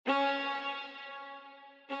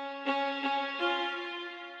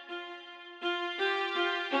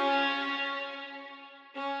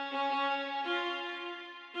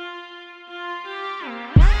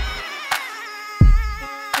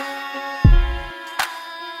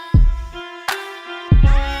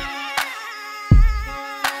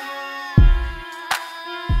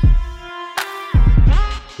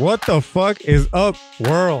What the fuck is up,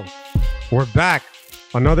 world? We're back.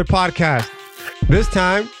 Another podcast. This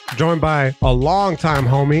time, joined by a longtime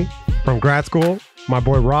homie from grad school, my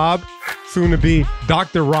boy Rob, soon to be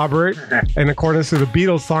Dr. Robert, in accordance to the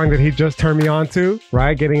Beatles song that he just turned me on to,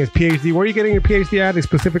 right? Getting his Ph.D. Where are you getting your Ph.D. at,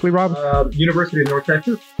 specifically, Rob? University of North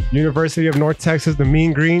Texas. University of North Texas, the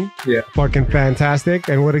Mean Green. Yeah. Fucking fantastic.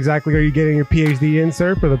 And what exactly are you getting your Ph.D. in,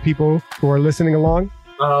 sir, for the people who are listening along?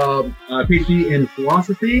 PhD in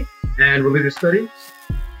philosophy and religious studies.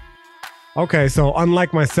 Okay, so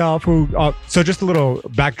unlike myself, so just a little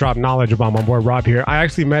backdrop knowledge about my boy Rob here. I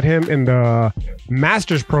actually met him in the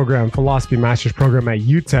master's program, philosophy master's program at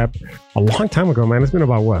UTEP a long time ago, man. It's been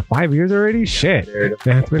about, what, 5 years already? Shit.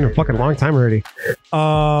 Man, it's been a fucking long time already.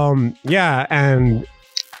 Yeah, and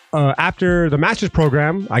after the master's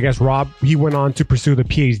program, I guess Rob, he went on to pursue the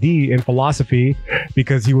PhD in philosophy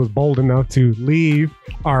because he was bold enough to leave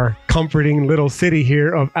our comforting little city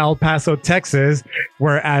here of El Paso, Texas,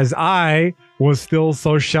 whereas I was still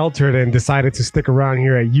so sheltered and decided to stick around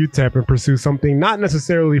here at UTEP and pursue something not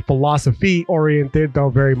necessarily philosophy oriented, though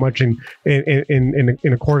very much in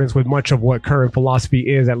accordance with much of what current philosophy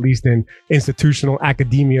is, at least in institutional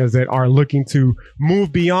academias that are looking to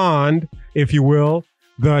move beyond, if you will,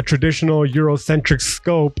 the traditional Eurocentric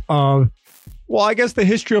scope of, well, I guess the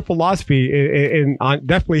history of philosophy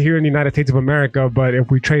definitely here in the United States of America. But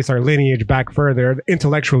if we trace our lineage back further,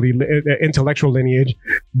 intellectual lineage,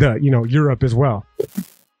 Europe as well.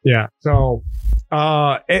 Yeah. So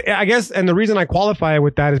I guess, and the reason I qualify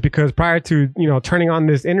with that is because prior to, turning on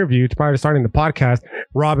this interview, prior to starting the podcast,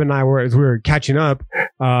 Rob and I as we were catching up,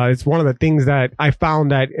 it's one of the things that I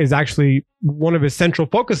found that is actually one of his central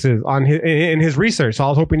focuses in his research. So I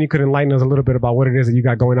was hoping you could enlighten us a little bit about what it is that you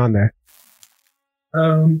got going on there.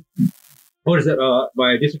 What is that?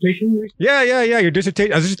 My dissertation? Yeah. Your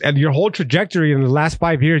dissertation, and your whole trajectory in the last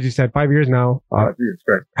 5 years. You said 5 years now. Jesus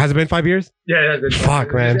Christ. Has it been 5 years? Yeah.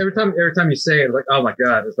 Fuck, man. Every time you say it, like, oh my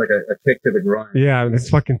god, it's like a kick to the groin. Yeah, this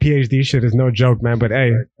fucking PhD shit is no joke, man. But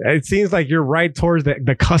hey, it seems like you're right towards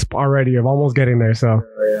the cusp already of almost getting there. So.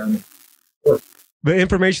 Yeah. The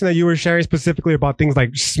information that you were sharing specifically about things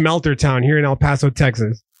like Smelter Town here in El Paso,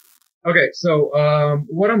 Texas. Okay, so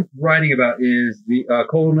what I'm writing about is the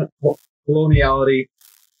coloniality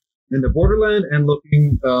in the borderland and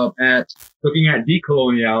looking at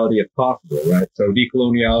decoloniality if possible, right? So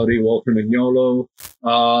decoloniality, Walter Mignolo,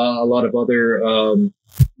 a lot of other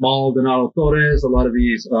Maldonado Torres, a lot of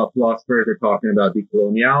these philosophers are talking about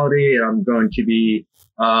decoloniality. I'm going to be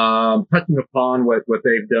touching upon what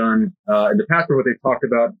they've done in the past, or what they've talked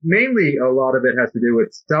about. Mainly, a lot of it has to do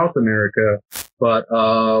with South America, but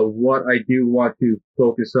what I do want to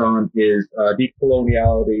focus on is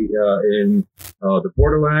decoloniality in the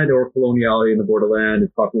borderland, or coloniality in the borderland, and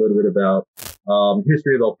talk a little bit about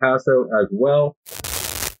history of El Paso as well.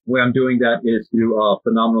 The way I'm doing that is through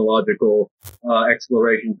phenomenological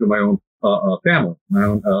exploration through my own family, my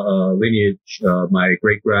own lineage, my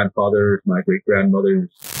great-grandfathers, my great-grandmothers.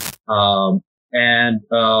 And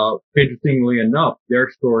interestingly enough, their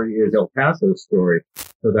story is El Paso's story.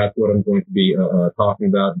 So that's what I'm going to be talking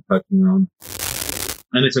about and touching on.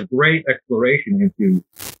 And it's a great exploration into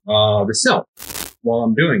the self while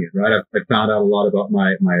I'm doing it, right? I found out a lot about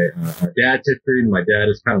my dad's history, and my dad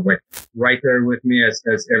is kind of like right there with me as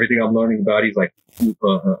everything I'm learning about. He's like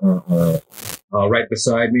right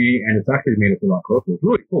beside me, and it's actually made us a lot closer. It's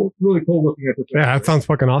really cool. It's really cool looking at this. Yeah, that sounds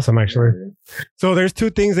fucking awesome, actually. So there's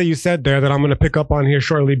two things that you said there that I'm going to pick up on here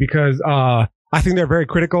shortly, because I think they're very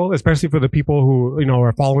critical, especially for the people who,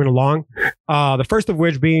 are following along. The first of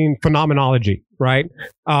which being phenomenology, right?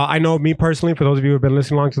 I know me personally, for those of you who have been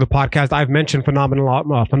listening along to the podcast, I've mentioned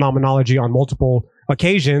phenomenology on multiple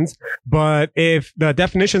occasions, but if the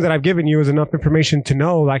definition that I've given you is enough information to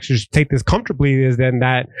know, actually just take this comfortably, is then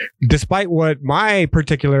that despite what my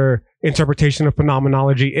particular interpretation of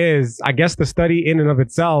phenomenology is, I guess the study in and of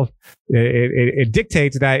itself, it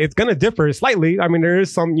dictates that it's going to differ slightly. I mean, there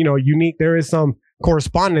is some, there is some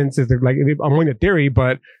correspondence, is like among the theory,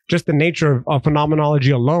 but just the nature of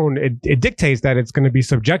phenomenology alone, it dictates that it's going to be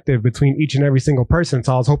subjective between each and every single person.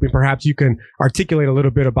 So I was hoping perhaps you can articulate a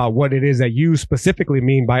little bit about what it is that you specifically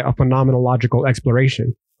mean by a phenomenological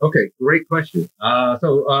exploration. Okay, great question.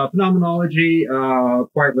 So phenomenology,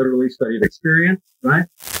 quite literally studied experience, right?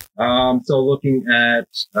 So looking at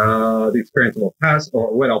the experience of El Paso,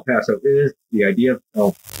 or what El Paso is, the idea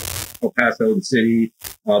of El Paso, the city,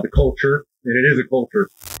 the culture, and it is a culture,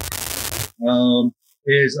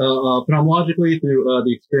 is phenomenologically through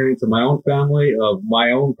the experience of my own family, of my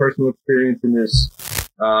own personal experience in this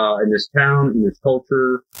town, in this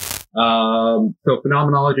culture, So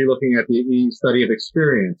phenomenology, looking at the study of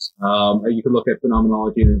experience. You can look at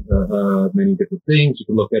phenomenology in many different things. You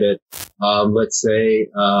can look at it. Let's say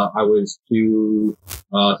I was to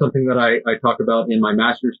something that I talk about in my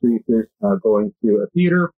master's thesis, going to a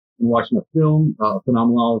theater and watching a film.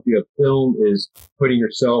 Phenomenology of film is putting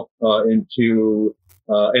yourself into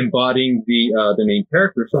embodying the main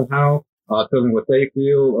character somehow. Feeling what they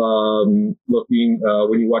feel, looking,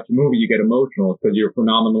 when you watch a movie, you get emotional because you're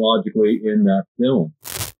phenomenologically in that film.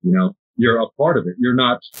 You know, you're a part of it. You're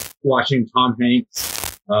not watching Tom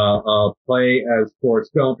Hanks, play as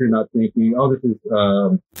Forrest Gump. You're not thinking, oh, this is,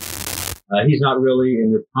 he's not really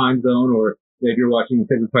in this time zone, or if you're watching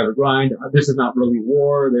Saving Private Ryan, this is not really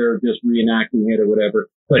war. They're just reenacting it or whatever.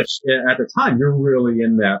 But at the time, you're really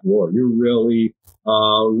in that war. You're really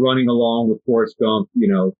running along with Forrest Gump, you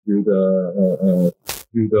know, through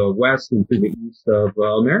the west and through the east of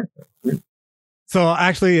America. So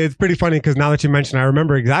actually, it's pretty funny because now that you mention, I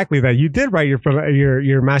remember exactly that you did write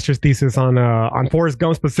your master's thesis on Forrest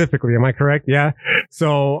Gump specifically. Am I correct? Yeah.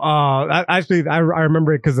 So I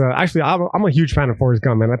remember it because actually I'm a huge fan of Forrest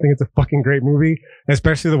Gump, and I think it's a fucking great movie,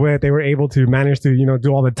 especially the way that they were able to manage to do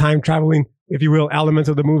all the time traveling, if you will, elements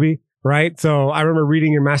of the movie. Right. So I remember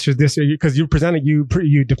reading your master's this year because you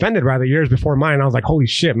defended rather years before mine. I was like, holy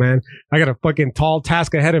shit, man, I got a fucking tall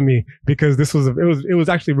task ahead of me because it was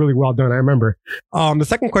actually really well done. I remember. The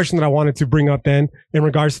second question that I wanted to bring up then in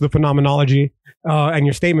regards to the phenomenology, and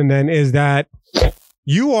your statement then is that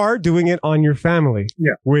you are doing it on your family.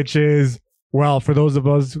 Yeah. Which is, well, for those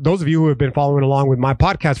of you who have been following along with my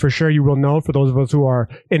podcast, for sure you will know. For those of us who are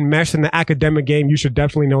enmeshed in the academic game, you should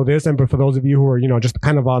definitely know this. And but for those of you who are, just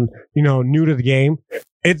kind of on, new to the game,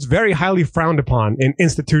 it's very highly frowned upon in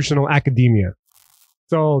institutional academia.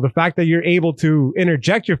 So the fact that you're able to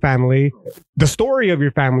interject your family, the story of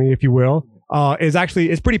your family, if you will,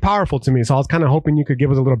 is pretty powerful to me. So I was kind of hoping you could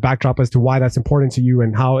give us a little backdrop as to why that's important to you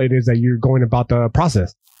and how it is that you're going about the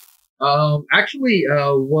process. Actually,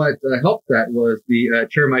 what helped that was the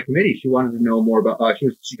chair of my committee. She wanted to know more about.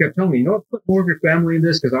 She kept telling me, put more of your family in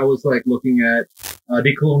this, because I was like looking at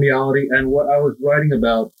decoloniality and what I was writing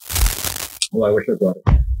about. Well, I wish I brought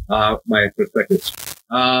it. My perspectives.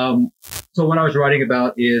 So what I was writing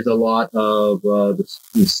about is a lot of let's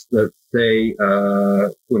say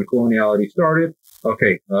when coloniality started.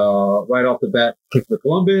 Okay, right off the bat, Christopher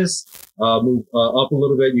Columbus, move up a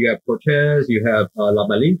little bit. You have Cortez, you have La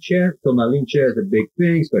Malinche. So Malinche is a big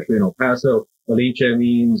thing, especially in El Paso. Malinche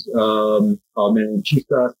means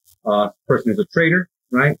Malinchistas, person who's a traitor,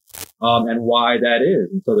 right? And why that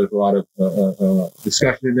is. And so there's a lot of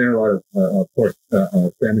discussion in there, a lot of course,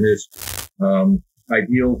 feminist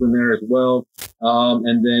ideals in there as well.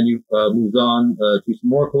 And then you moves on to some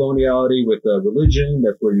more coloniality with religion.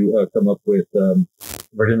 That's where you come up with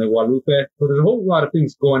Virgin de Guadalupe. So there's a whole lot of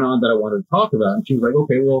things going on that I wanted to talk about. And she was like,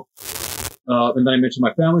 okay, well, and then I mentioned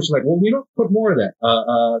my family. She's like, well, we don't put more of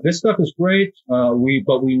that. This stuff is great. But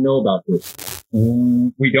we know about this.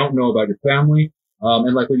 We don't know about your family.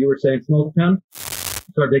 And like what you were saying, Smeltertown,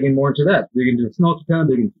 start digging more into that. Dig into Smeltertown,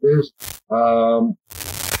 dig into this.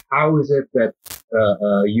 How is it that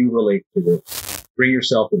you relate to this? Bring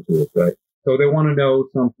yourself into it, right? So they want to know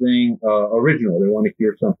something original. They want to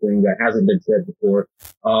hear something that hasn't been said before.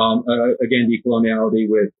 Again, decoloniality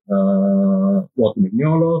with Walter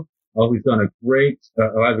Mignolo, who's done has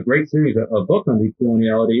a great series, a book on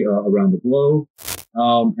decoloniality around the globe.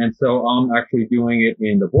 And so I'm actually doing it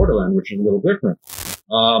in the borderland, which is a little different.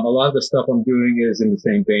 A lot of the stuff I'm doing is in the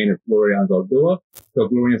same vein as Gloria Anzaldúa. So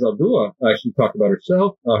Gloria Anzaldúa, she talked about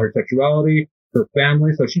herself, her sexuality, her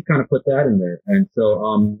family. So she kind of put that in there. And so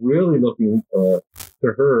I'm really looking to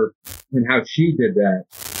her and how she did that.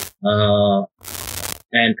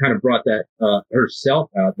 And kind of brought that herself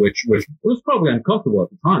out, which was probably uncomfortable at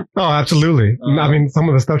the time. Oh, absolutely. I mean, some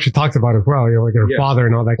of the stuff she talks about as well, like her father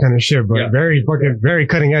and all that kind of shit, but very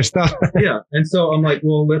cutting edge stuff. Yeah. And so I'm like,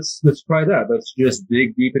 well, let's try that. Let's just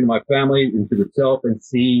dig deep into my family, into the self, and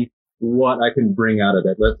see what I can bring out of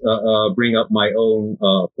it. Let's bring up my own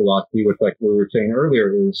philosophy, which, like we were saying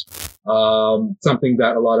earlier, is something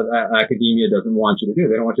that a lot of academia doesn't want you to do.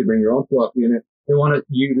 They don't want you to bring your own philosophy in it. They wanted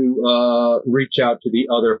you to reach out to the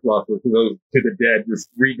other philosophers, to those to the dead, just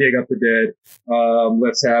redig up the dead.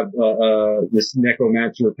 Let's have this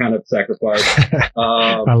necromancer kind of sacrifice.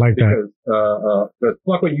 I like that. But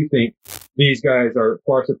fuck what you think. These guys are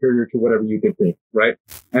far superior to whatever you can think, right?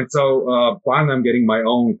 And so finally, I'm getting my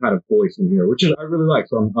own kind of voice in here, which is I really like.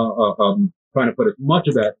 So I'm trying to put as much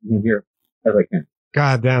of that in here as I can.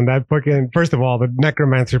 God damn, that fucking, first of all, the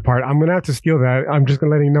necromancer part, I'm going to have to steal that. I'm just going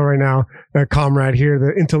to let you know right now, comrade here,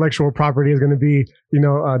 the intellectual property is going to be,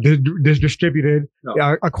 distributed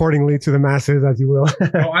accordingly to the masses, as you will.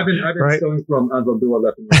 I've been right? stealing from Dua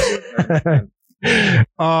left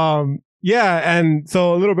yeah. And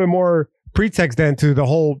so a little bit more pretext then to the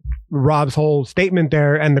whole Rob's whole statement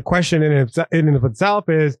there. And the question in and of itself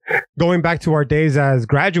is, going back to our days as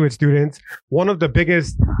graduate students, one of the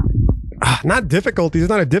biggest, not difficulties, it's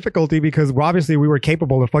not a difficulty because obviously we were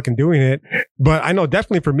capable of fucking doing it. But I know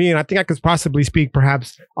definitely for me, and I think I could possibly speak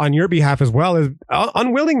perhaps on your behalf as well, is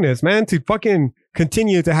unwillingness, man, to fucking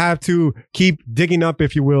continue to have to keep digging up,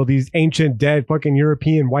 if you will, these ancient dead fucking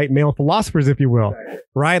European white male philosophers, if you will,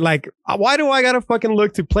 right? Like, why do I gotta fucking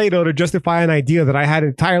look to Plato to justify an idea that I had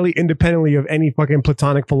entirely independently of any fucking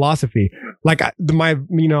Platonic philosophy? Like,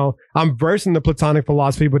 I'm versed in the Platonic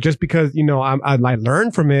philosophy, but just because, I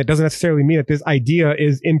learned from it doesn't necessarily mean that this idea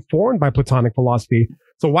is informed by Platonic philosophy.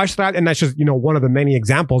 So why should I, and that's just, one of the many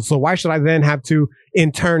examples. So why should I then have to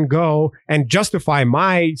in turn go and justify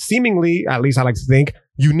my seemingly, at least I like to think,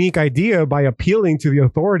 unique idea by appealing to the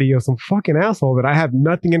authority of some fucking asshole that I have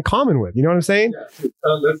nothing in common with? You know what I'm saying? Yeah.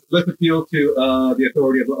 Let's appeal to the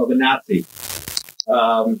authority of a Nazi.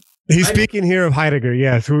 He's speaking here of Heidegger,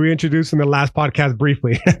 yes, who we introduced in the last podcast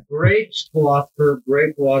briefly. Great philosopher.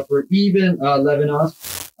 Even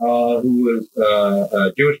Levinas, who was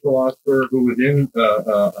a Jewish philosopher who was in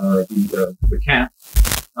the camp,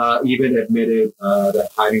 even admitted that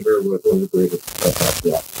Heidegger was one of the greatest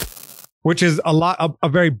philosophers. Which is a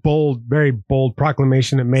very bold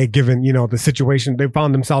proclamation it made, given, the situation. They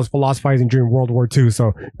found themselves philosophizing during World War II.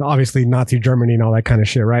 So obviously Nazi Germany and all that kind of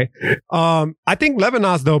shit, right? I think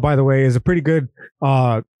Levinas, though, by the way, is a pretty good,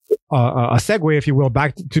 a segue, if you will,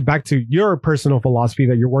 back to your personal philosophy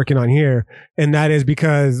that you're working on here. And that is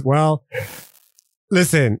because, well,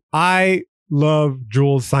 listen, I love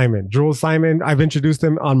Jules Simon. Jules Simon, I've introduced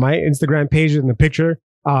him on my Instagram page in the picture,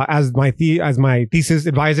 as my thesis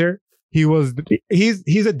advisor.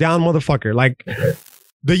 He's a down motherfucker. Like,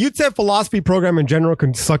 the UTEP philosophy program in general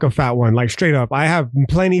can suck a fat one. Like, straight up, I have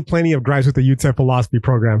plenty of gripes with the UTEP philosophy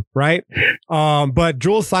program, right? But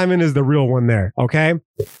Jules Simon is the real one there. Okay.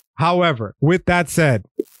 However, with that said,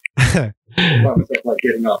 I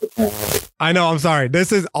know, I'm sorry.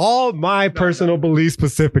 This is all my personal beliefs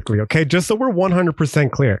specifically. Okay. Just so we're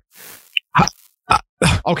 100% clear.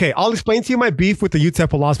 Okay, I'll explain to you my beef with the UTEP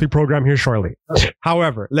philosophy program here shortly.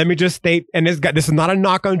 However, let me just state, and this is not a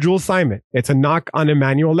knock on Jules Simon. It's a knock on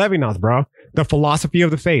Emmanuel Levinas, bro. The philosophy of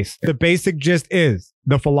the face. The basic gist is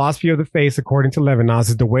the philosophy of the face, according to Levinas,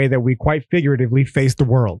 is the way that we quite figuratively face the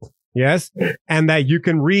world. Yes? And that you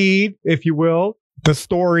can read, if you will, the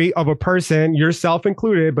story of a person, yourself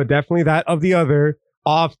included, but definitely that of the other,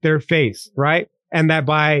 off their face, right? And that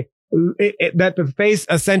by that the face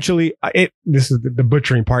essentially, this is the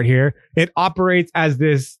butchering part here. It operates as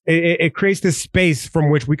this, it creates this space from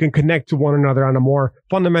which we can connect to one another on a more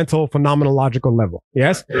fundamental phenomenological level.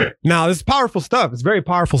 Yes. Now, this is powerful stuff. It's very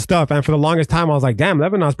powerful stuff. And for the longest time, I was like, damn,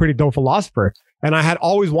 Levinas pretty dope philosopher. And I had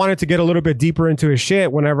always wanted to get a little bit deeper into his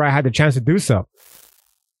shit whenever I had the chance to do so.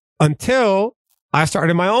 Until I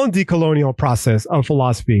started my own decolonial process of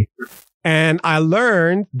philosophy. And I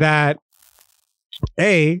learned that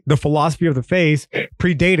the philosophy of the face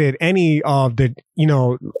predated any of the,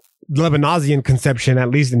 Levinasian conception,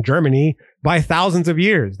 at least in Germany, by thousands of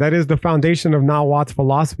years. That is the foundation of Nawat's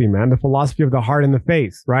philosophy, man. The philosophy of the heart and the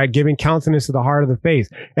face, right? Giving countenance to the heart of the face.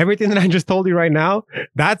 Everything that I just told you right now,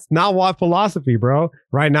 that's Nawat philosophy, bro.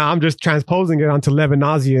 Right now, I'm just transposing it onto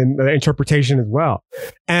Levinasian interpretation as well.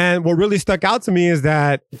 And what really stuck out to me is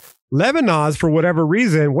that Levinas, for whatever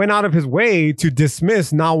reason, went out of his way to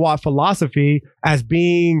dismiss Nawat philosophy as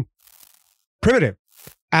being primitive,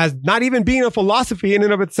 as not even being a philosophy in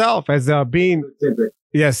and of itself, as being,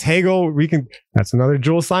 yes, Hegel, that's another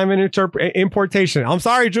Jules Simon importation. I'm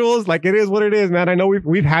sorry, Jules, like, it is what it is, man. I know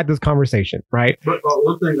we've had this conversation, right? But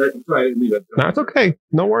one thing that I'm sorry, I didn't leave it. No, it's okay.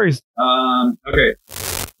 No worries. Okay.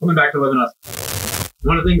 Coming back to Levinas.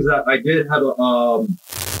 One of the things that I did have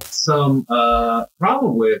some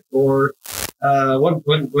problem with, or one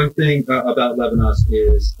thing about Levinas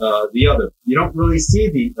is the other. You don't really see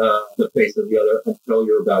the face of the other until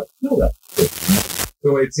you're about to kill that person.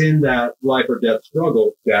 So it's in that life or death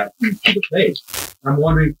struggle that you see the face. I'm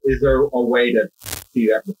wondering, is there a way to see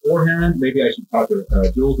that beforehand? Maybe I should talk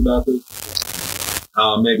to Jules about this.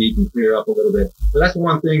 Maybe you can clear up a little bit. But that's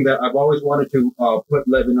one thing that I've always wanted to put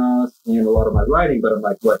Levinas in a lot of my writing, but I'm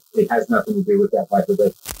like, what? It has nothing to do with that life or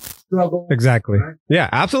death struggle. Exactly. Right? Yeah,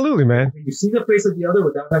 absolutely, man. Can you see the face of the other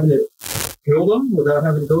without having to kill them, without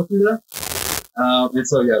having to go through that? And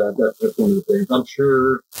so, yeah, that's one of the things. I'm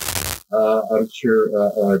sure,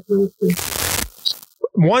 Jules too.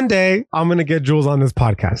 One day, I'm going to get Jules on this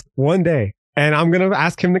podcast. One day. And I'm going to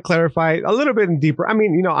ask him to clarify a little bit deeper. I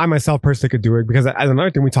mean, I myself personally could do it because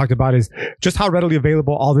another thing we talked about is just how readily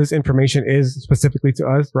available all this information is specifically to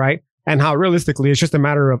us, right? And how realistically it's just a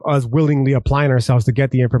matter of us willingly applying ourselves to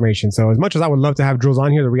get the information. So as much as I would love to have Jules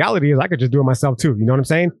on here, the reality is I could just do it myself too. You know what I'm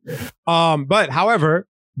saying? But however,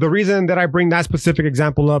 the reason that I bring that specific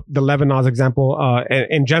example up, the Levinas example,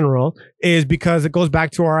 in general, is because it goes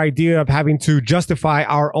back to our idea of having to justify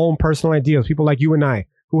our own personal ideas. People like you and I,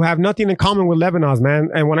 who have nothing in common with Levinas, man.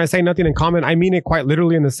 And when I say nothing in common, I mean it quite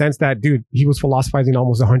literally in the sense that, dude, he was philosophizing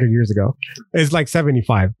almost 100 years ago. It's like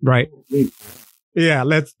 75, right? Yeah,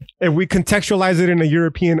 if we contextualize it in a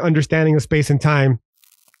European understanding of space and time,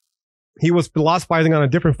 he was philosophizing on a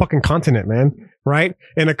different fucking continent, man, right?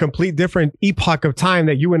 In a complete different epoch of time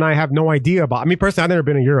that you and I have no idea about. I mean, personally, I've never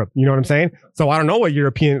been in Europe. You know what I'm saying? So I don't know what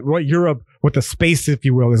Europe, what the space, if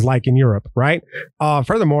you will, is like in Europe, right?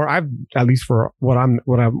 Furthermore, I've, at least for what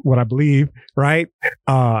I believe, right?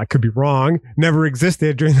 I could be wrong, never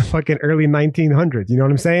existed during the fucking early 1900s. You know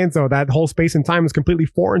what I'm saying? So that whole space and time is completely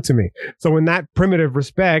foreign to me. So in that primitive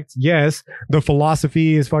respect, yes, the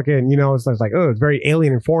philosophy is fucking, it's like, it's very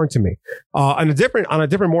alien and foreign to me. On a different,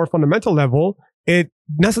 more fundamental level, it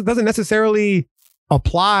doesn't necessarily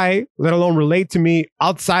apply, let alone relate to me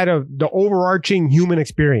outside of the overarching human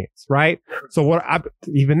experience, right? So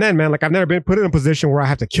even then, man, like I've never been put in a position where I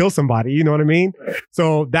have to kill somebody, you know what I mean?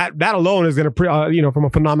 So that alone is going to, from a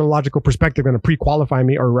phenomenological perspective, going to pre-qualify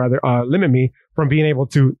me, or rather limit me from being able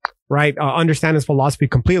to, right, understand this philosophy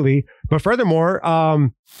completely. But furthermore, I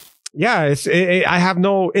have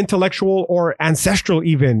no intellectual or ancestral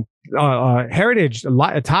even heritage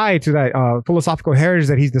tied to that philosophical heritage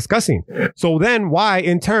that he's discussing. So then why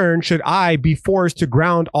in turn should I be forced to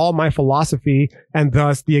ground all my philosophy and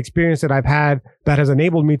thus the experience that I've had that has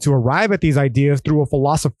enabled me to arrive at these ideas through a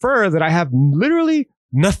philosopher that I have literally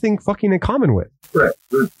nothing fucking in common with? Correct.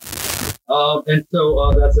 And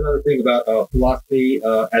so that's another thing about philosophy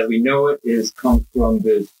as we know it comes from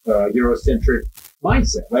this Eurocentric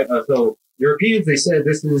mindset, right? So Europeans, they said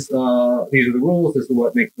these are the rules, this is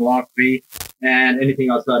what makes philosophy, and anything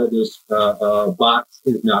outside of this box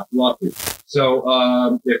is not philosophy.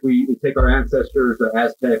 So if we take our ancestors, the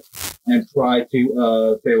Aztecs, and try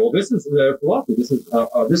to say, well, this is philosophy, this is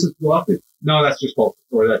philosophy. No, that's just culture,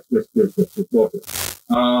 or that's just culture.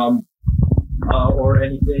 Or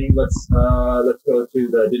anything. Let's go to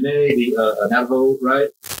the Dene, the Navajo, right?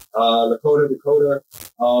 Lakota, Dakota,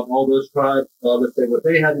 all those tribes. Let's say what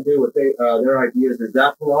they had to do, their ideas. Is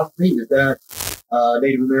that philosophy? Is that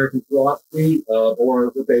Native American philosophy, or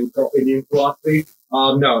what they would call Indian philosophy?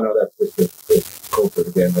 No, that's just culture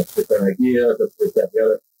again. That's just an idea. That's just that the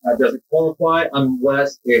other. That doesn't qualify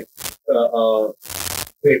unless it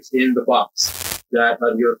fits in the box that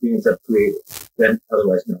the Europeans have created. Then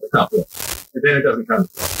otherwise, no, it's not philosophy. And then it doesn't come.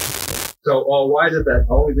 So, why is it that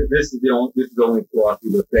this is the only philosophy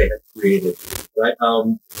that they have created, right? I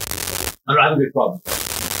have a big problem.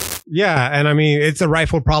 Yeah, and I mean, it's a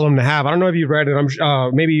rightful problem to have. I don't know if you've read it.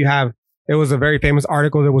 Maybe you have. It was a very famous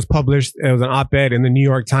article that was published. It was an op-ed in the New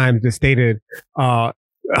York Times that stated, what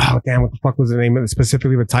the fuck was the name of it?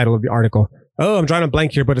 Specifically the title of the article. Oh, I'm drawing a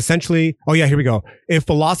blank here, but essentially, here we go. If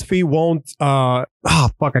philosophy won't, I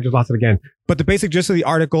just lost it again. But the basic gist of the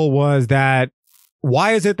article was that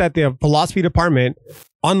why is it that the philosophy department,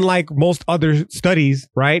 unlike most other studies,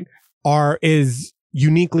 right, is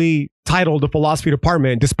uniquely titled the philosophy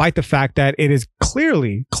department, despite the fact that it is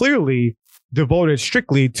clearly devoted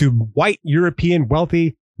strictly to white European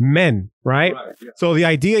wealthy men, right? Yeah. So the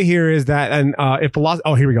idea here is that, and if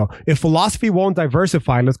philosophy won't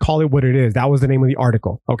diversify, let's call it what it is. That was the name of the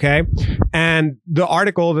article, okay? And the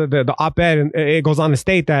article, the op-ed, it goes on to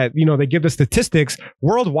state that, they give the statistics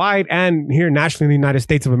worldwide and here nationally in the United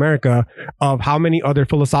States of America of how many other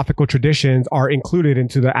philosophical traditions are included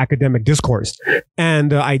into the academic discourse.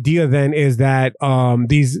 And the idea then is that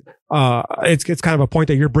it's kind of a point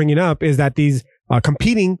that you're bringing up, is that these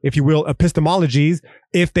competing, if you will, epistemologies,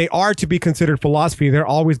 if they are to be considered philosophy, they're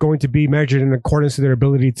always going to be measured in accordance to their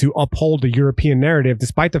ability to uphold the European narrative,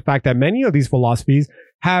 despite the fact that many of these philosophies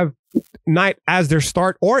have not as their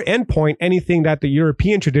start or end point anything that the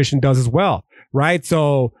European tradition does as well, right?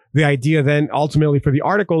 So the idea then ultimately for the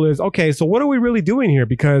article is, okay, so what are we really doing here?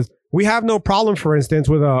 Because we have no problem, for instance,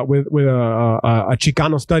 with a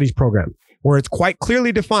Chicano studies program, where it's quite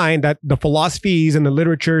clearly defined that the philosophies and the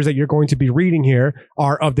literatures that you're going to be reading here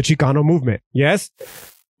are of the Chicano movement. Yes.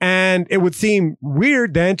 And it would seem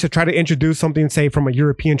weird then to try to introduce something, say, from a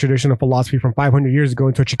European tradition of philosophy from 500 years ago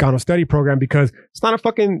into a Chicano study program, because it's a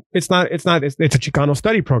Chicano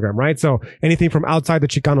study program, right? So anything from outside the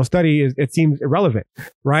Chicano study it seems irrelevant,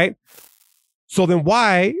 right? So then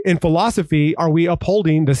why in philosophy are we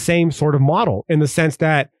upholding the same sort of model, in the sense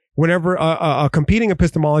that whenever a competing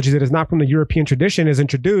epistemology that is not from the European tradition is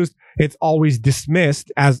introduced, it's always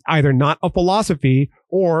dismissed as either not a philosophy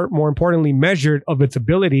or, more importantly, measured of its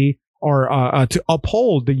ability or to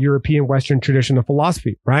uphold the European Western tradition of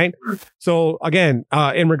philosophy, right? So again,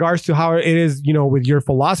 in regards to how it is, with your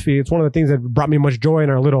philosophy, it's one of the things that brought me much joy in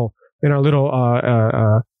our little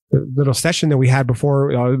session that we had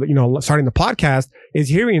before, starting the podcast, is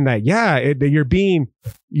hearing that, that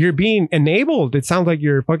you're being enabled. It sounds like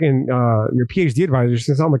your PhD advisor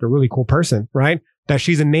sounds like a really cool person, right? That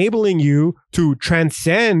she's enabling you to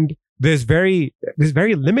transcend this very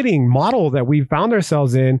limiting model that we found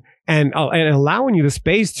ourselves in, and allowing you the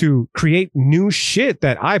space to create new shit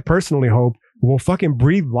that I personally hope will fucking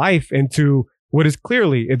breathe life into what is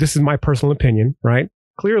clearly, this is my personal opinion, right?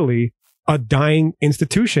 Clearly a dying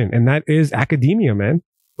institution, and that is academia, man.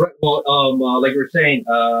 Right. Well, like you were saying,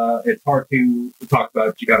 it's hard to talk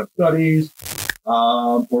about Chicano studies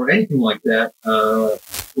or anything like that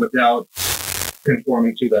without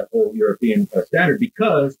conforming to that whole European standard,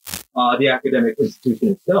 because the academic institution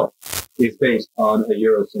itself is based on a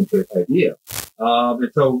Eurocentric idea.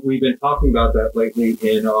 And so we've been talking about that lately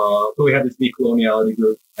so we have this decoloniality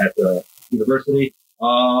group at the university.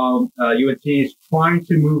 UNC is trying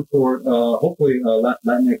to move toward, hopefully,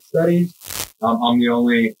 Latinx studies. I'm the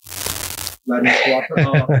only Latinx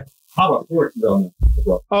philosopher. Hava Force is on there as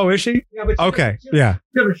well. Oh, is she? Yeah, but she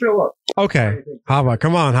doesn't show up. Okay. Hava,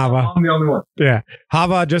 come on, Hava. I'm the only one. Yeah.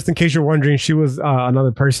 Hava, just in case you're wondering, she was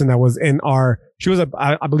another person that was she was,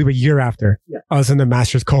 I believe, a year after us in the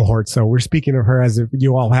master's cohort. So we're speaking of her as if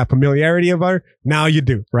you all have familiarity of her. Now you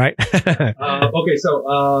do, right? Okay, so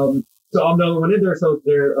I'm the only one in there. So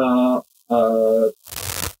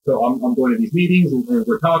so I'm going to these meetings and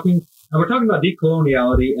we're talking about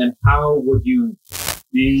decoloniality and how would you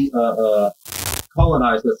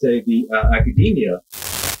colonize, let's say, the academia,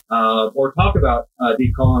 or talk about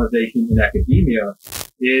decolonization in academia,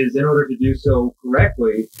 is in order to do so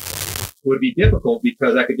correctly would be difficult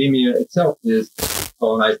because academia itself is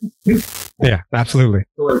colonized institution. Yeah, absolutely.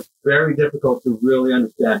 So it's very difficult to really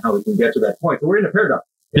understand how we can get to that point. So we're in a paradox.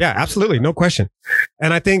 Yeah, absolutely. No question.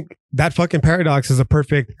 And I think that fucking paradox is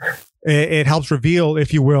it helps reveal,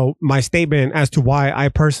 if you will, my statement as to why I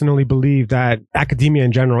personally believe that academia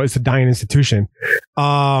in general is a dying institution.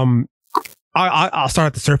 I'll start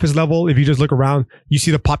at the surface level. If you just look around, you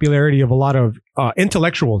see the popularity of a lot of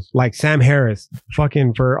intellectuals like Sam Harris,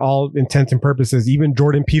 fucking for all intents and purposes, even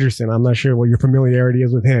Jordan Peterson. I'm not sure what your familiarity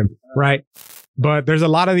is with him, right? But there's a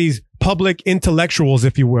lot of these public intellectuals,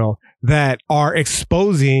 if you will, that are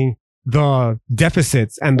exposing the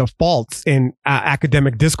deficits and the faults in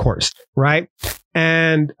academic discourse, right?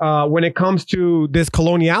 And when it comes to this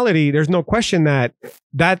coloniality, there's no question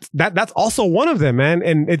that's also one of them, man.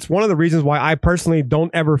 And it's one of the reasons why I personally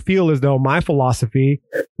don't ever feel as though my philosophy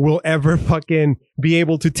will ever fucking be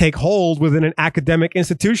able to take hold within an academic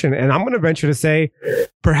institution. And I'm going to venture to say,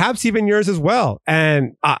 perhaps even yours as well.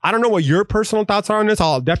 And I don't know what your personal thoughts are on this.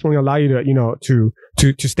 I'll definitely allow you to,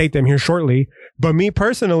 to state them here shortly. But me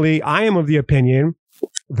personally, I am of the opinion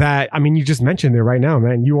that, I mean, you just mentioned it right now,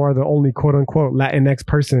 man. You are the only quote unquote Latinx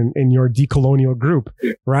person in your decolonial group,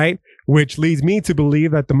 right? Which leads me to believe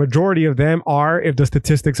that the majority of them are, if the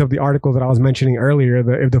statistics of the article that I was mentioning earlier,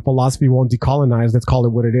 if the philosophy won't decolonize, let's call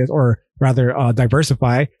it what it is, or rather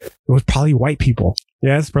diversify, it was probably white people.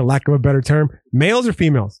 Yes, for lack of a better term. Males or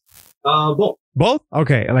females? Both. Both?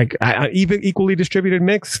 Okay. Like even equally distributed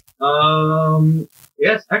mix?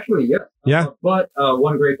 Yes, actually, yes. Yeah. But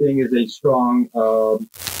one great thing is a strong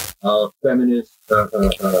feminist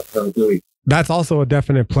belief. That's also a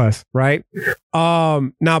definite plus, right?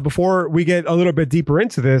 Now, before we get a little bit deeper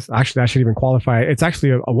into this, actually, I should even qualify. It's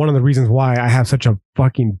actually one of the reasons why I have such a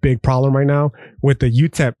fucking big problem right now with the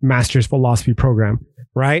UTEP Master's Philosophy program,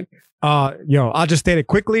 right? I'll just state it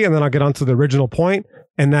quickly and then I'll get on to the original point.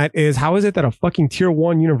 And that is, how is it that a fucking tier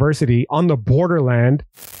 1 university on the borderland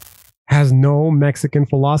has no Mexican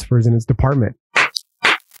philosophers in its department?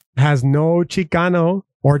 Has no Chicano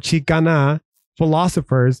or Chicana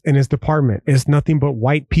philosophers in his department. It's nothing but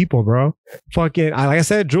white people, bro. Fucking, like I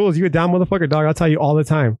said, Jules, you're a down motherfucker, dog. I'll tell you all the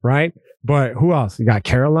time, right? But who else? You got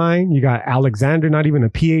Caroline, you got Alexander, not even a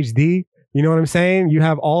PhD. You know what I'm saying? You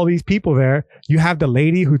have all these people there. You have the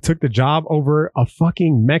lady who took the job over a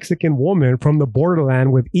fucking Mexican woman from the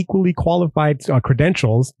borderland with equally qualified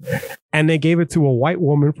credentials. And they gave it to a white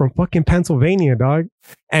woman from fucking Pennsylvania, dog.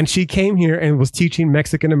 And she came here and was teaching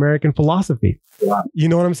Mexican American philosophy. Wow. You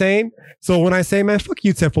know what I'm saying? So when I say, man, fuck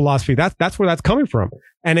UTEP philosophy, that's where that's coming from.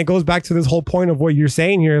 And it goes back to this whole point of what you're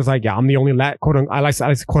saying here is like, yeah, I'm the only quote unquote, I like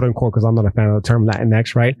to quote unquote, because I'm not a fan of the term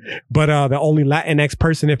Latinx, right? But the only Latinx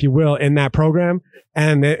person, if you will, in that program.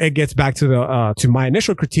 And it gets back to to my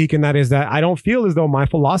initial critique, and that is that I don't feel as though my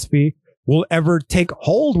philosophy will ever take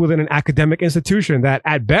hold within an academic institution. That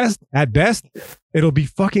at best, it'll be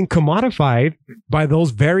fucking commodified by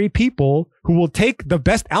those very people who will take the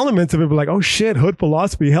best elements of it and be like, oh shit, hood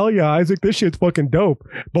philosophy. Hell yeah, Isaac, this shit's fucking dope.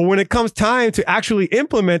 But when it comes time to actually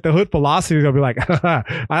implement the hood philosophy, they'll be like,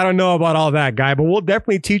 I don't know about all that, guy, but we'll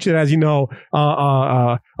definitely teach it as, you know,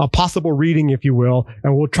 a possible reading, if you will.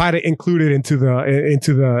 And we'll try to include it into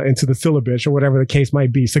the syllabus or whatever the case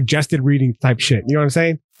might be. Suggested reading type shit. You know what I'm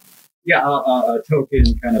saying? Yeah, a token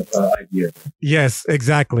kind of idea. Yes,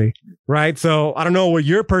 exactly. Right. So I don't know what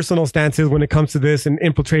your personal stance is when it comes to this and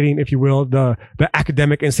infiltrating, if you will, the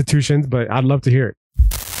academic institutions, but I'd love to hear it.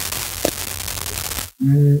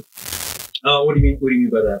 What do you mean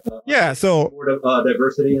by that? Yeah. So sort of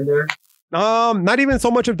diversity in there. Not even so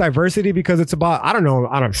much of diversity, because it's about, I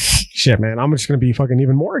don't shit, man. I'm just going to be fucking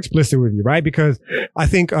even more explicit with you, right? Because I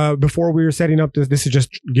think, before we were setting up this is just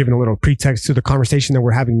giving a little pretext to the conversation that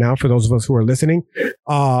we're having now for those of us who are listening.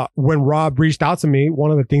 When Rob reached out to me,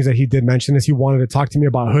 one of the things that he did mention is he wanted to talk to me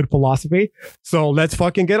about hood philosophy. So let's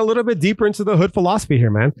fucking get a little bit deeper into the hood philosophy here,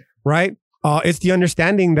 man. Right? It's the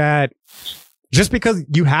understanding that just because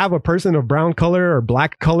you have a person of brown color or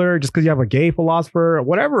black color, just because you have a gay philosopher or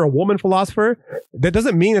whatever, a woman philosopher, that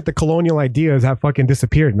doesn't mean that the colonial ideas have fucking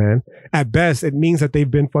disappeared, man. At best, it means that they've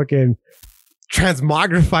been fucking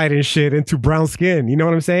transmogrified and shit into brown skin. You know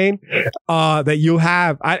what I'm saying? That you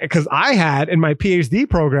have, because I had in my PhD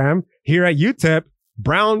program here at UTEP,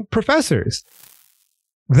 brown professors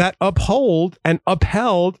that uphold and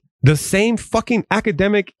upheld the same fucking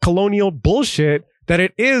academic colonial bullshit that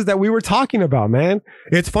it is that we were talking about, man.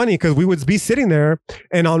 It's funny because we would be sitting there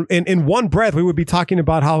and in one breath, we would be talking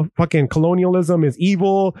about how fucking colonialism is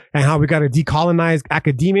evil and how we got to decolonize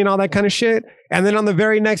academia and all that kind of shit. And then on the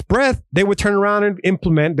very next breath, they would turn around and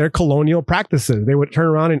implement their colonial practices. They would turn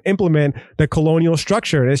around and implement the colonial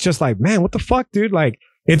structure. And it's just like, man, what the fuck, dude? Like,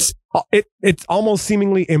 it's almost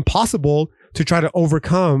seemingly impossible to try to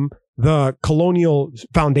overcome the colonial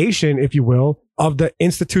foundation, if you will, of the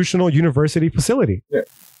institutional university facility. Yeah.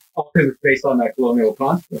 Because it's based on that colonial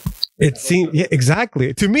concept. It seems, yeah,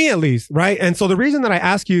 exactly. To me, at least, right? And so the reason that I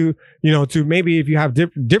ask you, you know, to maybe if you have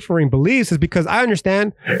differing beliefs is because I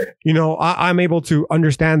understand, you know, I'm able to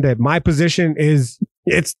understand that my position is,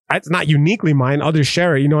 it's not uniquely mine. Others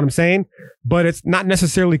share it. You know what I'm saying? But it's not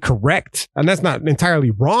necessarily correct. And that's not entirely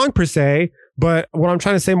wrong per se. But what I'm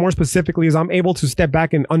trying to say more specifically is I'm able to step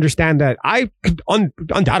back and understand that I could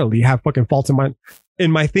undoubtedly have fucking faults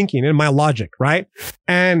in my thinking, in my logic, right?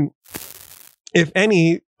 And if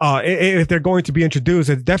any, if they're going to be introduced,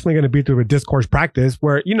 it's definitely going to be through a discourse practice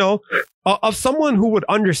where, you know, of someone who would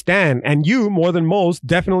understand, and you more than most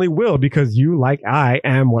definitely will, because you, like I,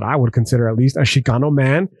 am what I would consider at least a Chicano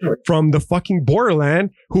man from the fucking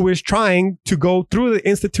borderland who is trying to go through the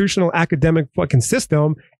institutional academic fucking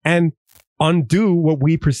system and undo what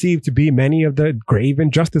we perceive to be many of the grave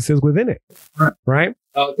injustices within it. Right?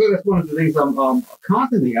 So that's one of the things I'm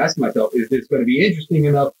constantly asking myself, is this going to be interesting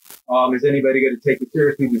enough? Is anybody going to take it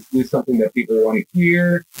seriously? Is this something that people want to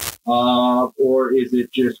hear? Or is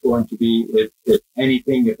it just going to be, if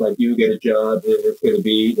anything, if like you get a job, it's going to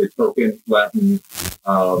be a token Latin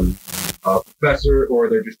professor, or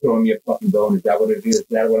they're just throwing me a fucking bone? Is that what it is? Is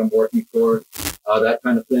that what I'm working for? That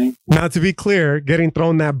kind of thing. Now, to be clear, getting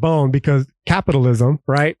thrown that bone, because capitalism,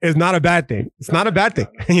 right, is not a bad thing. It's not a bad thing.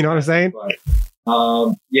 You know what I'm saying? But,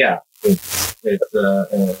 yeah, it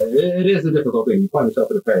is a difficult thing. You find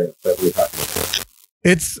yourself in a paradox that we talked about.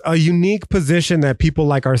 It's a unique position that people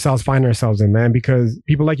like ourselves find ourselves in, man, because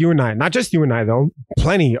people like you and I, not just you and I, though,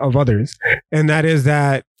 plenty of others. And that is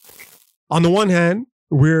that on the one hand,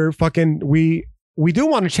 we do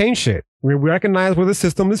want to change shit. We recognize where the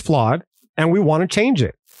system is flawed and we want to change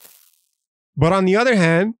it. But on the other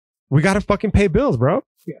hand, we got to fucking pay bills, bro.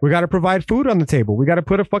 Yeah. We got to provide food on the table. We got to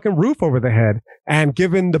put a fucking roof over the head. And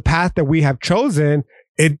given the path that we have chosen,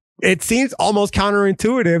 it seems almost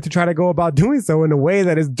counterintuitive to try to go about doing so in a way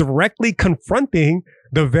that is directly confronting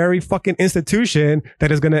the very fucking institution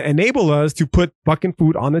that is going to enable us to put fucking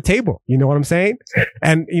food on the table. You know what I'm saying?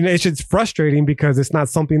 And, you know, it's just frustrating because it's not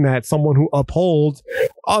something that someone who upholds,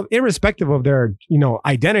 irrespective of their, you know,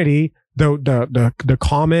 identity, the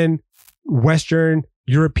common Western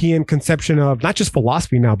European conception of not just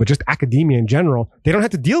philosophy now, but just academia in general, they don't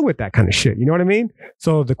have to deal with that kind of shit. You know what I mean?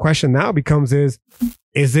 So the question now becomes is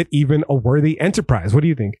it even a worthy enterprise? What do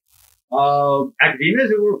you think? Academia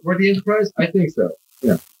is a worthy enterprise? I think so.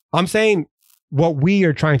 Yeah. I'm saying what we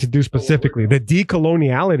are trying to do specifically, the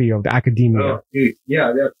decoloniality of the academia.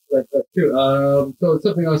 Yeah, that's true. So it's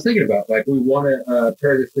something I was thinking about. Like, we want to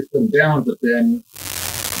tear the system down, but then,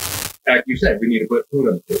 like you said, we need to put food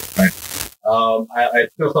on the table, right?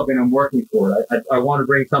 It's still something I'm working for. I want to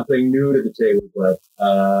bring something new to the table, but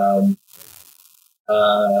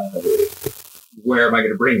where am I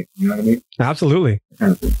going to bring it? You know what I mean? Absolutely.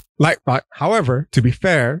 Kind of thing. However, to be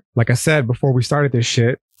fair, like I said before we started this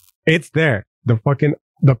shit, it's there. The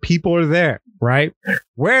people are there, right?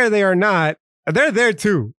 Where they are not, they're there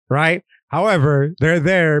too, right? However, they're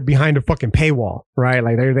there behind a fucking paywall, right?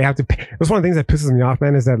 Like they have to pay. That's one of the things that pisses me off,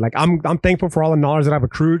 man, is that like I'm thankful for all the knowledge that I've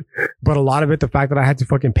accrued, but a lot of it, the fact that I had to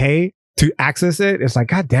fucking pay to access it, it's like,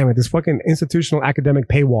 God damn it, this fucking institutional academic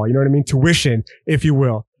paywall, you know what I mean? Tuition, if you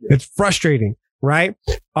will. It's frustrating, right?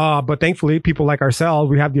 But thankfully, people like ourselves,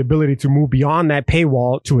 we have the ability to move beyond that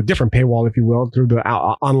paywall to a different paywall, if you will, through the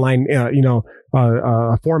online,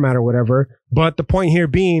 format or whatever. But the point here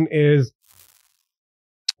being is,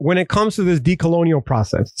 when it comes to this decolonial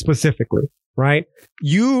process specifically, right?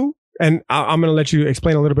 You, and I'm going to let you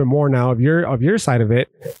explain a little bit more now of your side of it.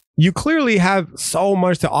 You clearly have so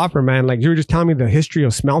much to offer, man. Like, you were just telling me the history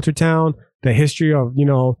of Smeltertown, the history of,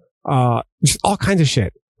 just all kinds of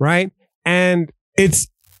shit, right? And it's,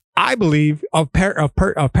 I believe, of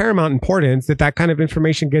paramount importance that kind of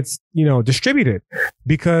information gets, distributed,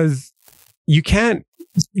 because you can't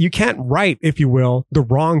right, if you will, the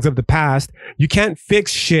wrongs of the past. You can't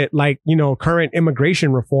fix shit like, current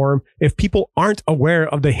immigration reform if people aren't aware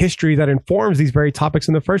of the history that informs these very topics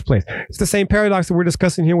in the first place. It's the same paradox that we're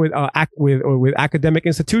discussing here with academic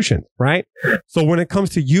institutions, right? So when it comes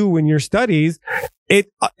to you and your studies,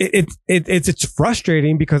 it's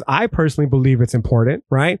frustrating because I personally believe it's important,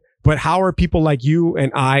 right? But how are people like you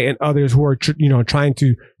and I and others who are, trying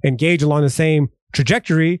to engage along the same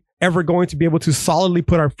trajectory ever going to be able to solidly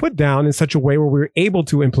put our foot down in such a way where we're able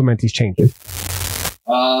to implement these changes?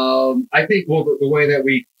 I think, the way that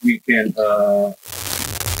we can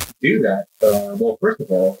do that, first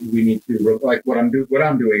of all, we need to, like what I'm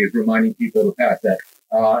doing is reminding people of the past that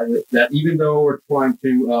even though we're trying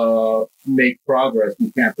to make progress,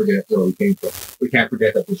 we can't forget where we came from. We can't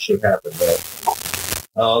forget that this shit happened.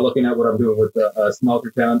 Looking at what I'm doing with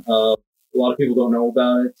Smeltertown, a lot of people don't know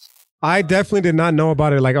about it. I definitely did not know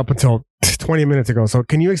about it like up until 20 minutes ago. So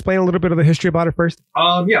can you explain a little bit of the history about it first?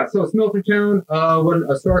 Yeah. So Smeltertown, when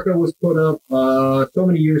Asarco was put up so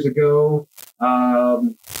many years ago,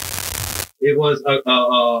 it was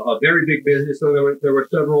a very big business. So there were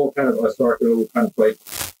several kind of Asarco kind of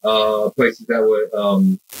places that were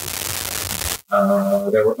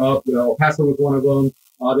up. El Paso was one of them.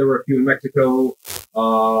 There were a few in Mexico.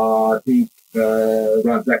 I think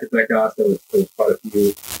around Zacatecas, there was quite a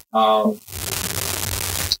few.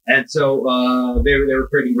 And so they were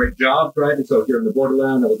creating great jobs, right? And so here in the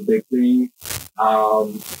borderland, that was a big thing.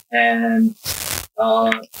 And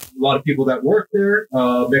a lot of people that worked there,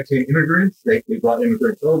 Mexican immigrants, they brought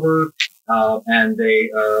immigrants over, and they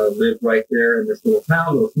lived right there in this little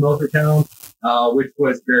smelter town, which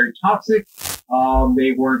was very toxic.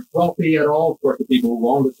 They weren't wealthy at all. Of course, the people who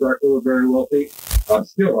owned the circle were very wealthy,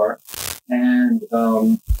 still are. And it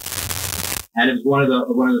was one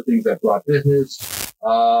of the things that brought business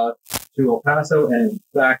to El Paso, and in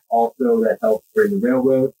fact also that helped bring the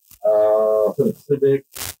railroad for the Pacific,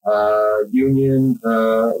 Union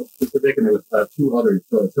Pacific, and there was two others.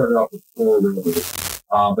 So it started off with 4 railroads.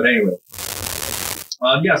 But anyway,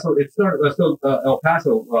 so it started. El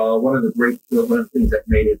Paso, one of the things that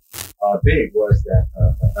made it big was that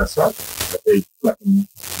a big fucking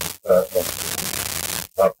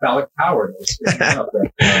phallic power that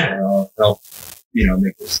helped,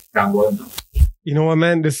 make this town well known. You know what,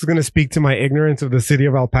 man? This is going to speak to my ignorance of the city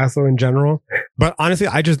of El Paso in general. But honestly,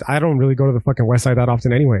 I don't really go to the fucking west side that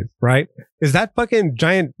often anyways, right? Is that fucking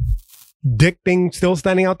giant dick thing still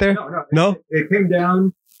standing out there? No? It came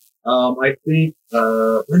down, I think,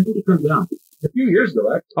 when did it come down? A few years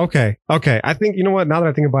ago, actually. Okay. I think, you know what? Now that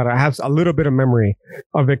I think about it, I have a little bit of memory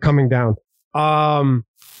of it coming down.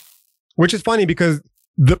 Which is funny because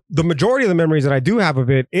the majority of the memories that I do have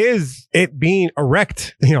of it is it being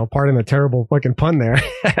erect, pardon the terrible fucking pun there.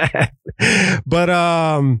 But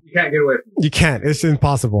you can't get away from it. You can't. It's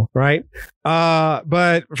impossible, right?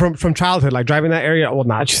 But from childhood, like driving that area, well,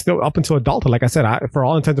 not still up until adulthood. Like I said, for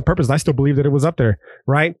all intents and purposes, I still believe that it was up there,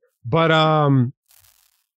 right? But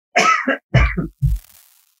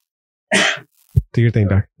do your thing,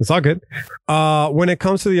 Doc. It's all good. When it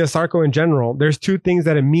comes to the Asarco in general, there's two things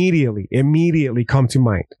that immediately come to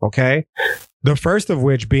mind. Okay, the first of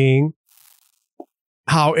which being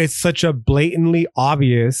how it's such a blatantly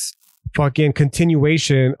obvious fucking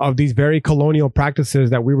continuation of these very colonial practices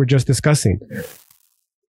that we were just discussing.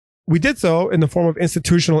 We did so in the form of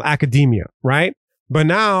institutional academia, right? But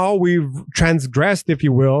now we've transgressed, if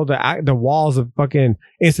you will, the walls of fucking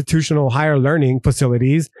institutional higher learning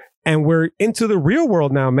facilities. And we're into the real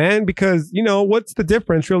world now, man, because, what's the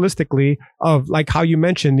difference realistically of like how you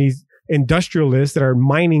mentioned these industrialists that are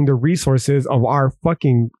mining the resources of our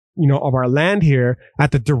fucking, of our land here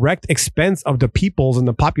at the direct expense of the peoples and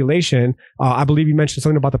the population. I believe you mentioned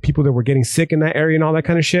something about the people that were getting sick in that area and all that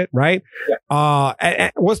kind of shit, right? Yeah.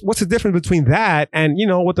 And what's the difference between that and,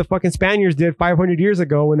 what the fucking Spaniards did 500 years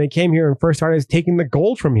ago when they came here and first started taking the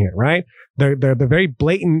gold from here, right? The very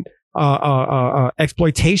blatant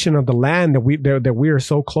exploitation of the land that we are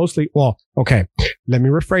so closely. Well, okay, let me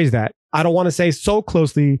rephrase that. I don't want to say so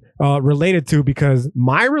closely related to, because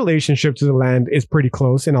my relationship to the land is pretty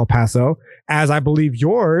close in El Paso, as I believe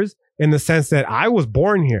yours, in the sense that I was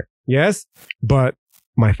born here, yes, but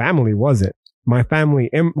my family wasn't. My family,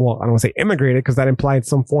 I don't want to say immigrated, because that implied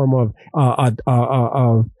some form of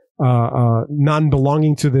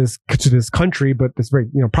non-belonging to this country, but it's very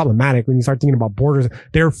problematic when you start thinking about borders.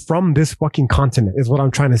 They're from this fucking continent, is what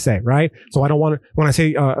I'm trying to say, right? So I don't want to, when I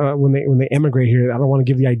say when they immigrate here, I don't want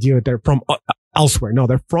to give the idea that they're from elsewhere. No,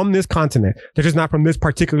 they're from this continent. They're just not from this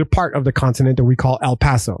particular part of the continent that we call El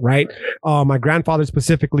Paso, right? My grandfather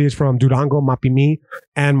specifically is from Durango, Mapimí,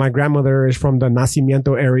 and my grandmother is from the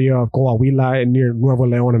Nacimiento area of Coahuila and near Nuevo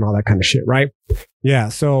León and all that kind of shit, right? Yeah,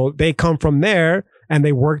 so they come from there. And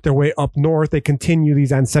they work their way up north. They continue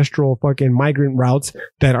these ancestral fucking migrant routes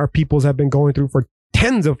that our peoples have been going through for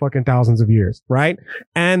tens of fucking thousands of years, right?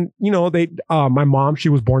 And, my mom, she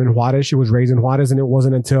was born in Juarez. She was raised in Juarez. And it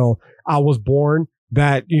wasn't until I was born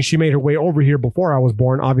that she made her way over here before I was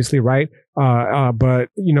born, obviously, right? But,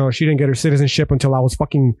 she didn't get her citizenship until I was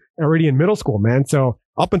fucking already in middle school, man. So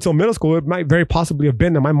up until middle school, it might very possibly have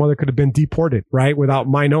been that my mother could have been deported, right? Without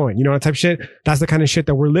my knowing, that type of shit. That's the kind of shit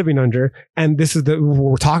that we're living under. And this is this is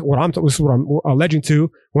what I'm alleging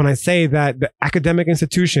to when I say that the academic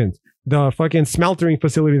institutions, the fucking smeltering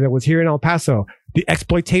facility that was here in El Paso, the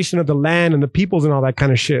exploitation of the land and the peoples and all that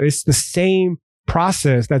kind of shit. It's the same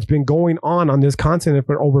process that's been going on this continent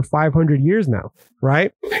for over 500 years now,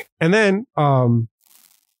 right? And then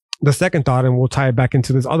the second thought, and we'll tie it back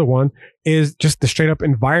into this other one, is just the straight up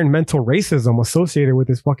environmental racism associated with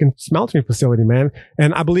this fucking smeltering facility, man.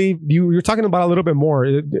 And I believe you're talking about a little bit more.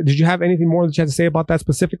 Did you have anything more that you had to say about that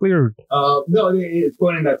specifically, or? No, it's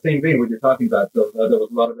going in that same vein what you're talking about. So there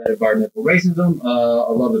was a lot of that environmental racism.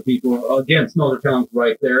 A lot of the people, again, smaller towns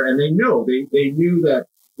right there, and they knew that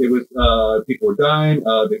it was people were dying.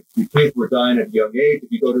 The kids were dying at a young age.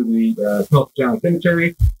 If you go to the Smelter Town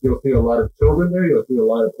Cemetery, you'll see a lot of children there. You'll see a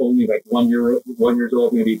lot of only like 1 years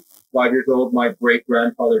old, maybe 5 years old. My great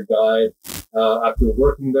grandfather died after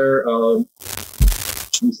working there. You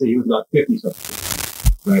see, he was about 50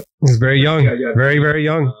 something. Right? He's very young. Yeah. Very, very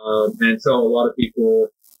young. And so a lot of people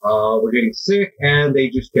were getting sick, and they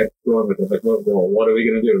just kept going with it. Like, well, what are we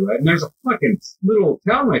going to do, right? And there's a fucking little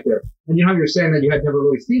town right there. And how you're saying that you had never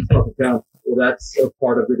really seen Smelter Town. Well, that's a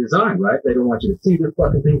part of the design, right? They don't want you to see this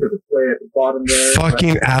fucking thing because it's way at the bottom there.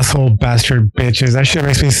 Fucking right? Asshole bastard bitches. That shit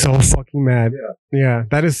makes me so fucking mad. Yeah,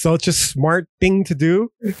 that is such a smart thing to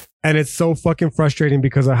do. And it's so fucking frustrating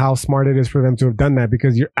because of how smart it is for them to have done that,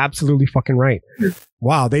 because you're absolutely fucking right.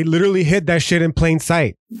 Wow, they literally hid that shit in plain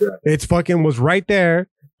sight. Yeah. It's fucking was right there.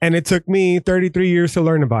 And it took me 33 years to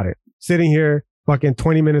learn about it. Sitting here fucking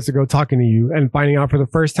 20 minutes ago talking to you and finding out for the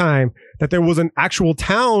first time that there was an actual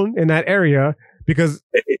town in that area, because,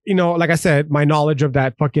 like I said, my knowledge of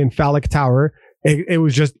that fucking phallic tower, it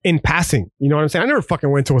was just in passing. You know what I'm saying? I never fucking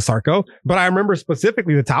went to Asarco, but I remember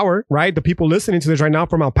specifically the tower, right? The people listening to this right now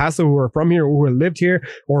from El Paso who are from here, who have lived here,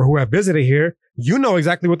 or who have visited here, you know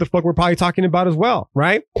exactly what the fuck we're probably talking about as well,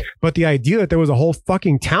 right? But the idea that there was a whole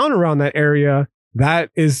fucking town around that area, that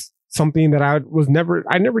is something that I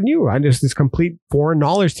never knew. This complete foreign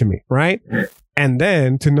knowledge to me, right? And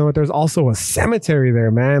then to know that there's also a cemetery there,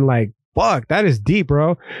 man, like fuck, that is deep,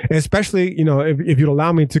 bro. And especially, if you'd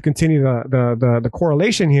allow me to continue the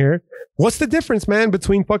correlation here, what's the difference, man,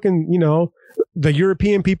 between fucking, the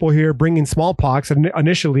European people here bringing smallpox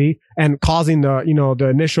initially and causing the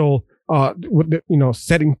initial,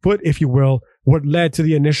 setting foot, if you will, what led to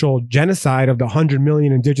the initial genocide of the 100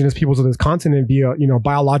 million indigenous peoples of this continent via,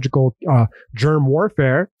 biological germ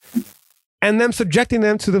warfare, and them subjecting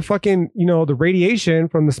them to the fucking, the radiation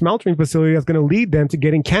from the smeltering facility that's going to lead them to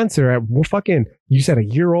getting cancer at fucking, you said a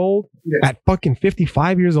year old? Yeah. At fucking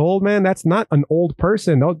 55 years old, man, that's not an old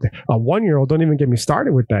person. No, a 1-year-old, don't even get me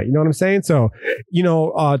started with that. You know what I'm saying? So,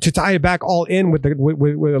 to tie it back all in with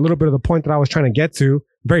with a little bit of the point that I was trying to get to,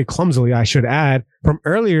 very clumsily, I should add, from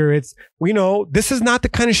earlier, it's, this is not the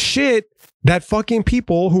kind of shit that fucking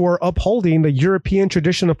people who are upholding the European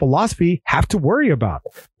tradition of philosophy have to worry about.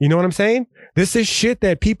 You know what I'm saying? This is shit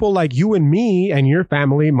that people like you and me and your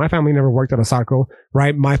family, my family never worked at a Saco,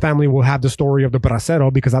 right? My family will have the story of the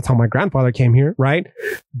bracero because that's how my grandfather came here, right?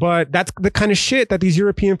 But that's the kind of shit that these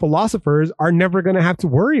European philosophers are never going to have to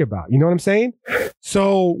worry about. You know what I'm saying?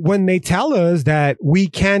 So when they tell us that we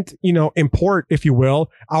can't, import, if you will,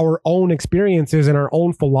 our own experiences and our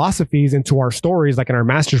own philosophies into our stories, like in our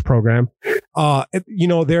master's program,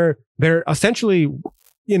 they're essentially,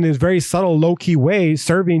 in this very subtle, low-key way,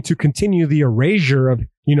 serving to continue the erasure of,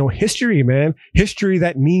 history, man. History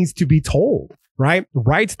that needs to be told, right?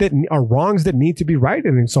 Rights that are wrongs that need to be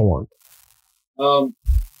righted, and so on. I'm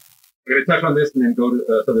going to touch on this and then go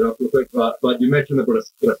to something else real quick. But you mentioned the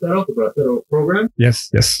Bracero program.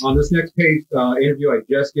 Yes. On this next page, interview I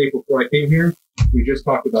just gave before I came here, we just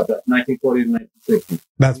talked about that, 1940 to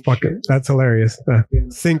 1960. That's hilarious.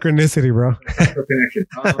 Synchronicity, bro. Connection.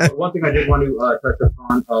 But one thing I did want to touch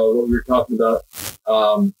upon, what we were talking about,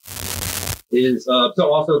 is,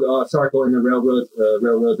 so also the Sarco and the railroads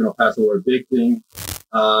in El Paso were a big thing,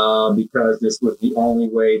 because this was the only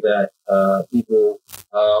way that, people,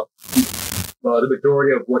 the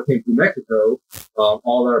majority of what came through Mexico,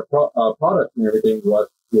 all our products and everything was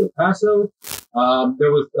to El Paso.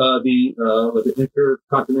 There was the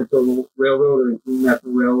Intercontinental Railroad or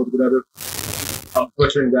International Railroad, whatever. I'm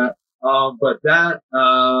butchering that. But that,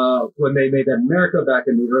 when they made that America back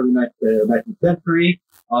in the early 19th century,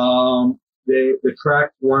 the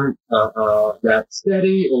tracks weren't that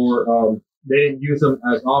steady, or they didn't use them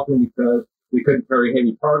as often because we couldn't carry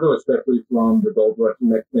heavy cargo, especially from the gold rush in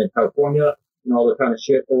Mexico and California and all the kind of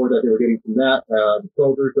shit ore that they were getting from that. The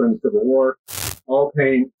soldiers during the Civil War all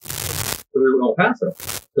came through El Paso.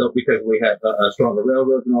 So because we had stronger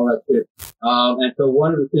railroads and all that shit. And so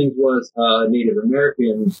one of the things was Native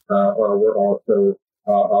Americans were also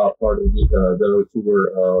part of those who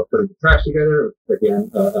were putting the tracks together.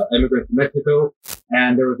 Again, immigrants from Mexico.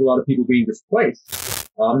 And there was a lot of people being displaced.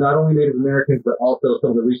 Not only Native Americans, but also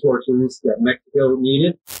some of the resources that Mexico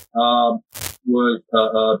needed was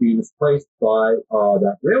being displaced by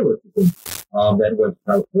that railroad system that went to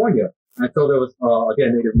California. And so there was,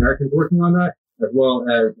 again, Native Americans working on that, as well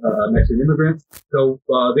as Mexican immigrants. So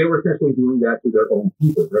they were essentially doing that to their own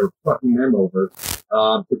people. They were fucking them over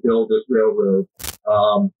to build this railroad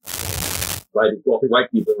by these wealthy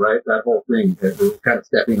white people, right? That whole thing. They were kind of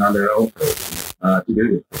stepping on their own toes to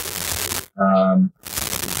do this.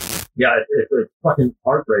 Yeah, it's fucking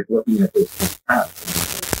heartbreak looking at this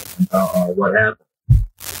past and what happened.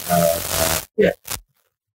 Yeah.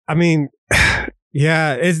 I mean,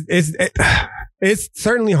 yeah, it's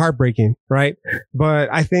certainly heartbreaking, right? But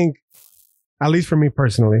I think, at least for me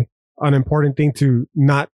personally, an important thing to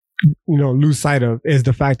not, lose sight of is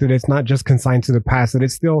the fact that it's not just consigned to the past, that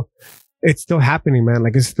it's still happening, man.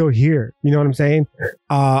 Like, it's still here. You know what I'm saying?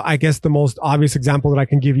 I guess the most obvious example that I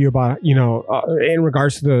can give you about, in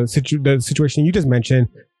regards to the situation you just mentioned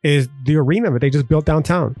is the arena that they just built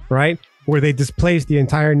downtown, right? Where they displaced the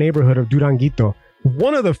entire neighborhood of Duranguito.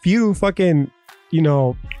 One of the few fucking,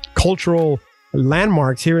 cultural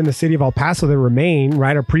landmarks here in the city of El Paso that remain,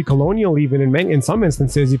 right? A pre-colonial, even in some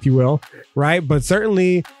instances, if you will, right? But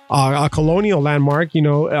certainly a colonial landmark,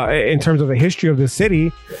 in terms of the history of the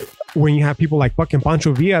city, when you have people like fucking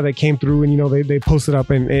Pancho Villa that came through and, they posted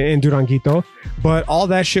up in Duranguito, but all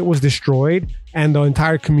that shit was destroyed. And the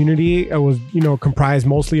entire community was, comprised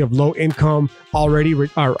mostly of low income retirees.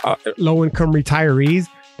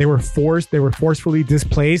 They were forcefully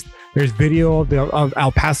displaced. There's video of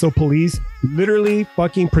El Paso police literally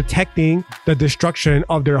fucking protecting the destruction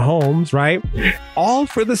of their homes, right? All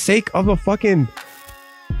for the sake of a fucking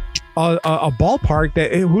a ballpark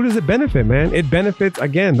that who does it benefit, man? It benefits,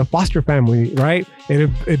 again, the Foster family, right?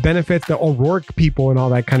 It benefits the O'Rourke people and all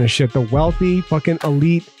that kind of shit. The wealthy fucking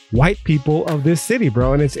elite white people of this city,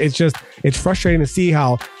 bro. And it's frustrating to see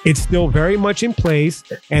how it's still very much in place,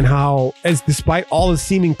 and how, as despite all the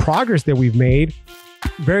seeming progress that we've made,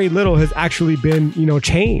 very little has actually been,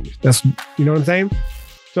 changed. That's, you know what I'm saying?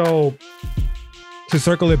 So to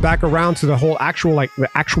circle it back around to the whole the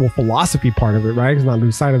actual philosophy part of it, right? Because not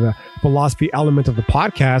lose sight of the philosophy element of the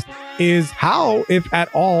podcast, is how, if at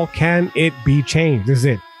all, can it be changed? Is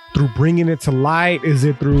it through bringing it to light? Is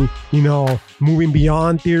it through, moving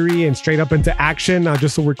beyond theory and straight up into action? Now,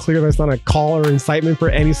 just so we're clear, that's not a call or incitement for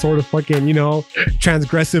any sort of fucking,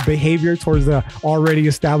 transgressive behavior towards the already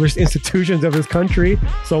established institutions of this country,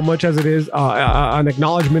 so much as it is an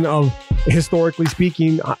acknowledgement of, historically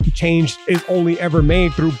speaking, change is only ever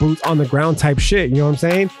made through boots on the ground type shit. You know what I'm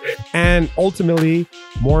saying? And ultimately,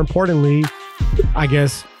 more importantly, I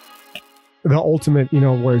guess, the ultimate,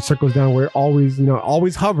 where it circles down, where it always,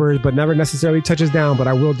 always hovers, but never necessarily touches down, but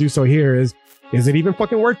I will do so here, is it even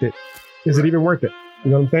fucking worth it? Is it even worth it? You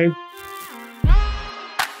know what I'm saying?